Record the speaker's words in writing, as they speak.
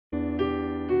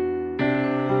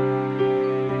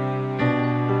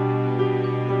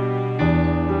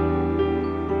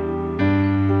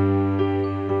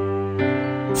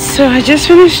So I just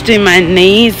finished doing my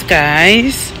nails,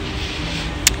 guys.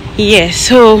 Yeah,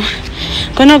 so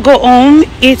gonna go home,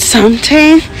 eat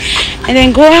something, and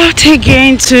then go out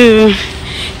again to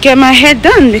get my hair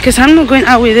done, because I'm not going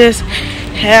out with this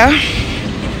hair.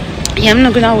 Yeah, I'm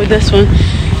not going out with this one.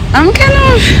 I'm kind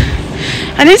of,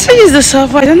 I need to use the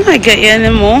soft. I don't know how I get here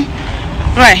anymore.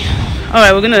 Right, all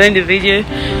right, we're gonna end the video.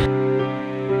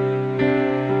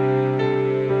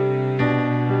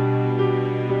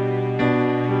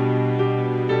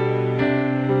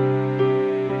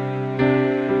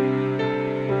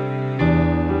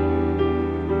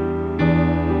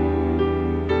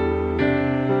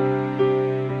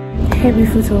 Hey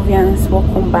beautiful Tovians,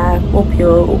 welcome back. Hope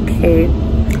you're okay.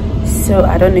 So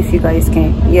I don't know if you guys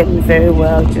can hear me very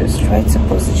well. Just try to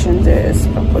position this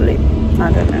properly.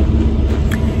 I don't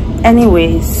know.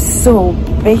 Anyways, so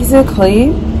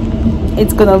basically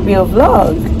it's gonna be a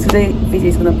vlog. Today's video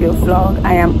is gonna be a vlog.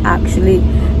 I am actually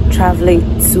traveling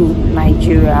to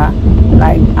Nigeria.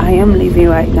 Like, I am leaving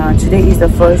right now. Today is the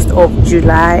 1st of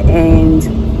July and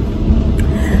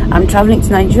I'm traveling to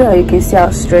Nigeria. You can see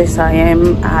how stressed I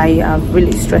am. I have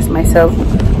really stressed myself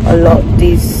a lot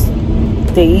these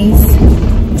days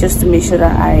just to make sure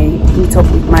that I meet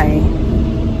up with my,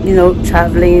 you know,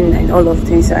 traveling and all of the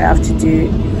things that I have to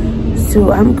do.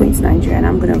 So I'm going to Nigeria and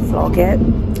I'm gonna vlog it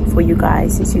for you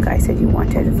guys, since you guys said you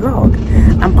wanted a vlog.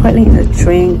 I'm currently in the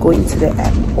train going to the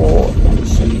airport. Let me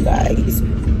show you guys.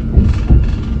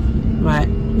 Right,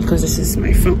 because this is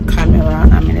my front camera.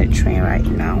 I'm in a train right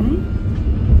now.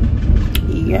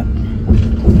 Yep,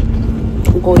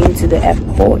 going to the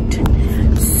airport.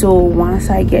 So once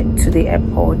I get to the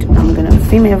airport, I'm gonna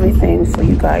film everything for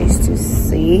you guys to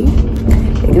see.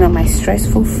 Ignore my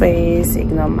stressful face,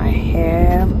 ignore my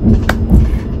hair.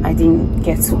 I didn't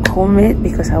get to comb it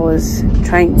because I was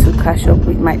trying to catch up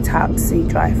with my taxi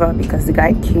driver because the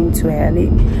guy came too early.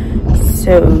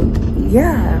 So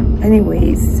yeah,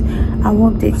 anyways, I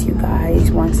will update you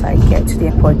guys once I get to the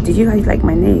airport. Did you guys like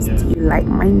my nails? Do you like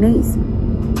my nails?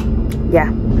 Yeah,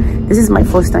 this is my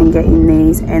first time getting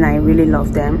nails and I really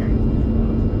love them.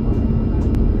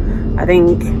 I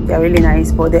think they're really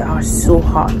nice, but they are so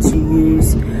hard to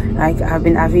use. Like, I've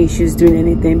been having issues doing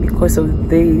anything because of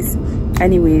this.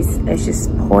 Anyways, let's just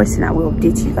pause and I will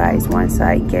update you guys once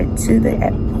I get to the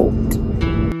airport.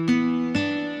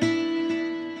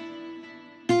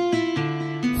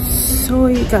 So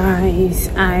you guys,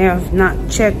 I have not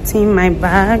checked in my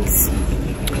bags,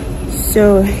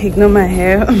 so ignore my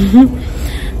hair.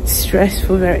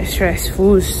 Stressful, very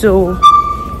stressful. So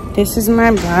this is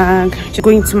my bag. Just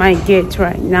going to my gate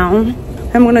right now.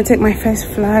 I'm gonna take my first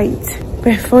flight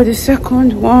before the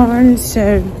second one,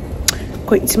 so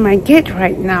going to my gate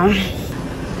right now.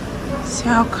 See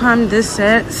how calm this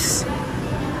is.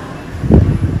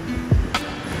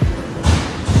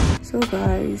 So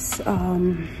guys,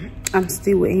 I'm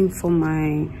still waiting for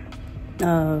my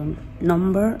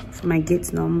number, for my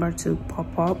gate number to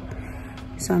pop up.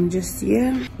 So I'm just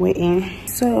here waiting.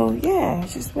 So yeah,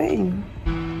 just waiting.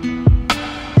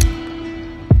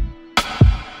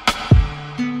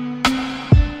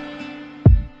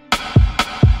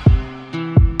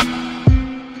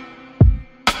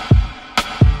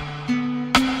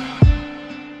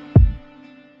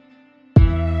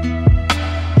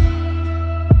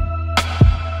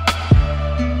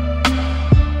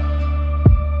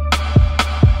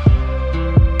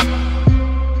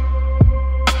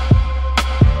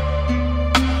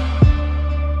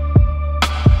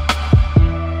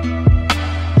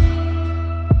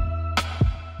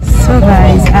 So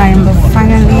guys, I'm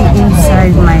finally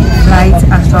inside my flight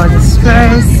after all the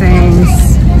stress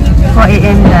since 4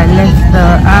 AM that I left the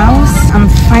house.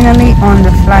 I'm finally on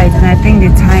the flight and I think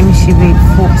the time should be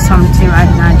 4 something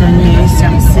right now. I don't know, so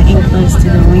I'm sitting close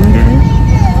to the window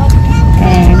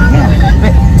and yeah, a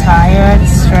bit tired,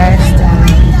 stressed, and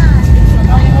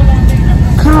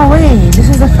can't wait.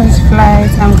 This is the first flight.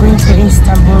 I'm going to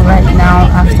Istanbul right now.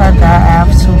 After that I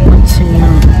have to go to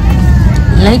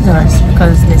Lagos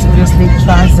because there's obviously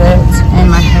transit and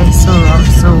my head is so rough,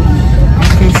 so my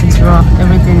face is rough,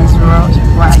 everything is rough.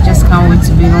 Well, I just can't wait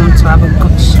to be home to have a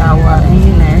good shower,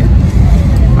 you know.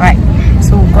 Right,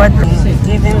 so we got the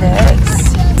giving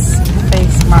legs,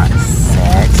 face mask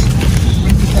set,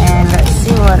 and let's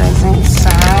see what is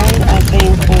inside. I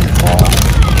think we got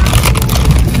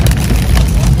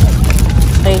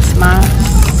face mask,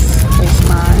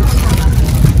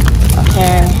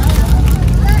 okay.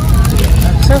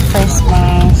 2 face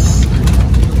masks,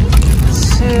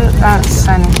 2 hand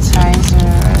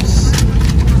sanitizers,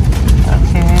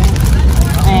 okay,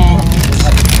 and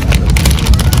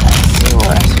let's see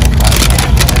what else we got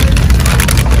there.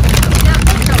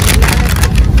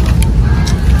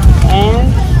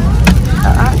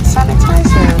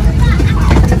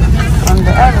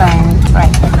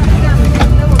 Right.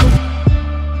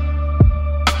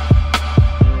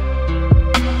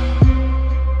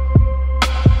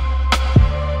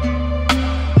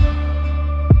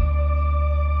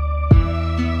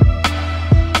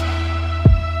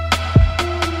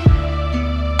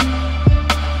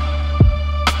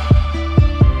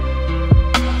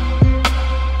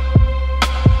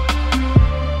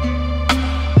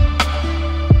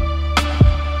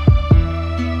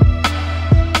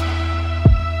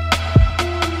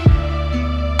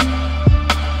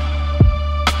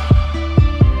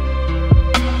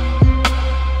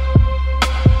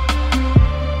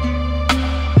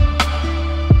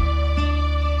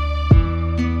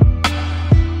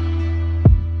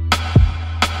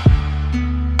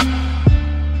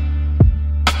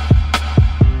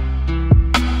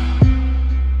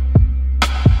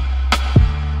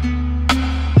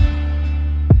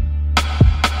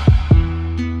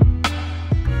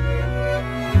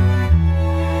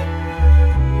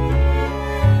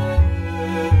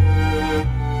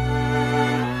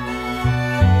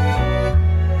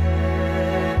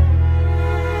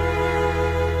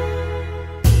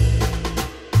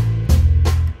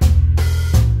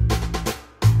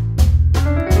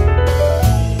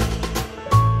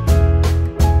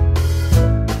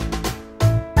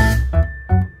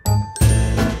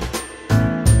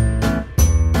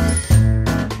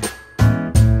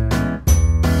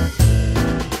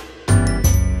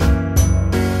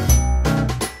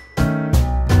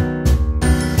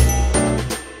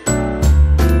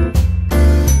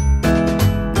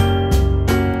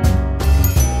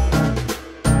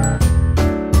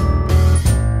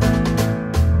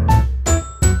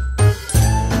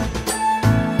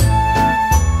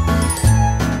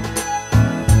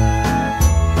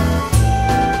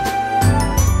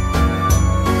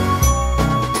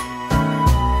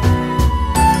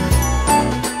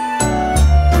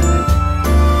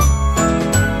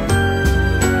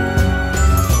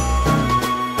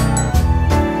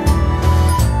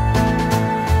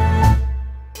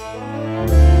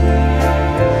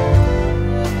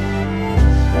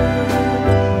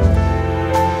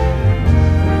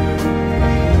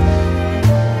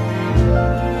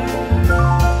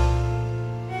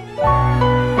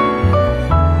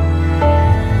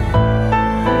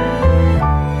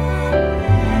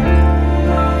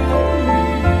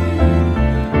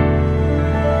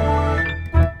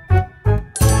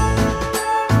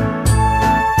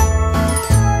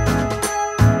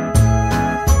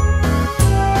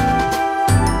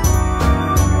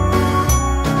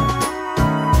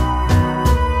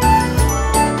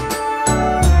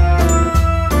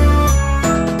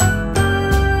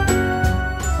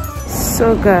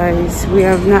 So guys, we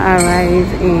have now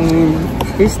arrived in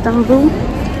Istanbul.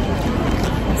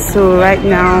 So right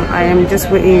now I am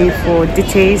just waiting for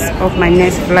details of my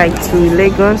next flight to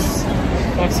Lagos.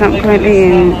 So I'm currently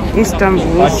in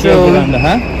Istanbul. So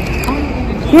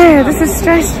yeah, this is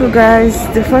stressful guys.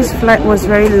 The first flight was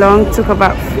very long, took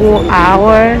about 4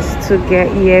 hours to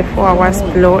get here, 4 hours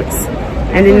plus,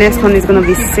 and the next one is going to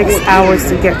be 6 hours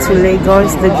to get to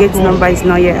Lagos. The gate number is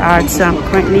not yet out, so I'm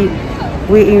currently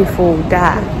waiting for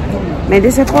that. Man,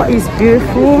 this airport is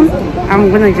beautiful.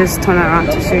 I'm gonna just turn around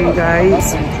to show you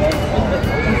guys.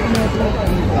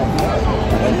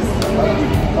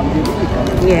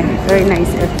 Yeah, very nice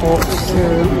airport. So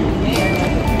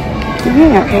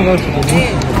yeah,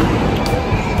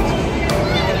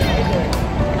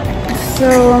 so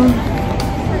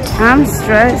I'm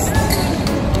stressed,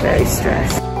 very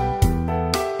stressed.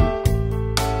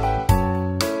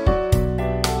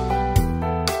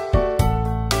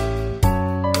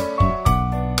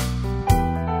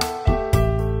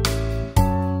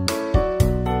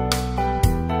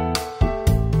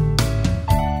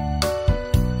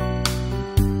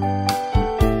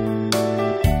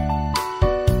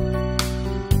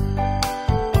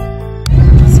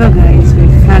 So guys, we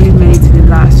finally made it to the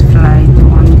last flight, the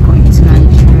one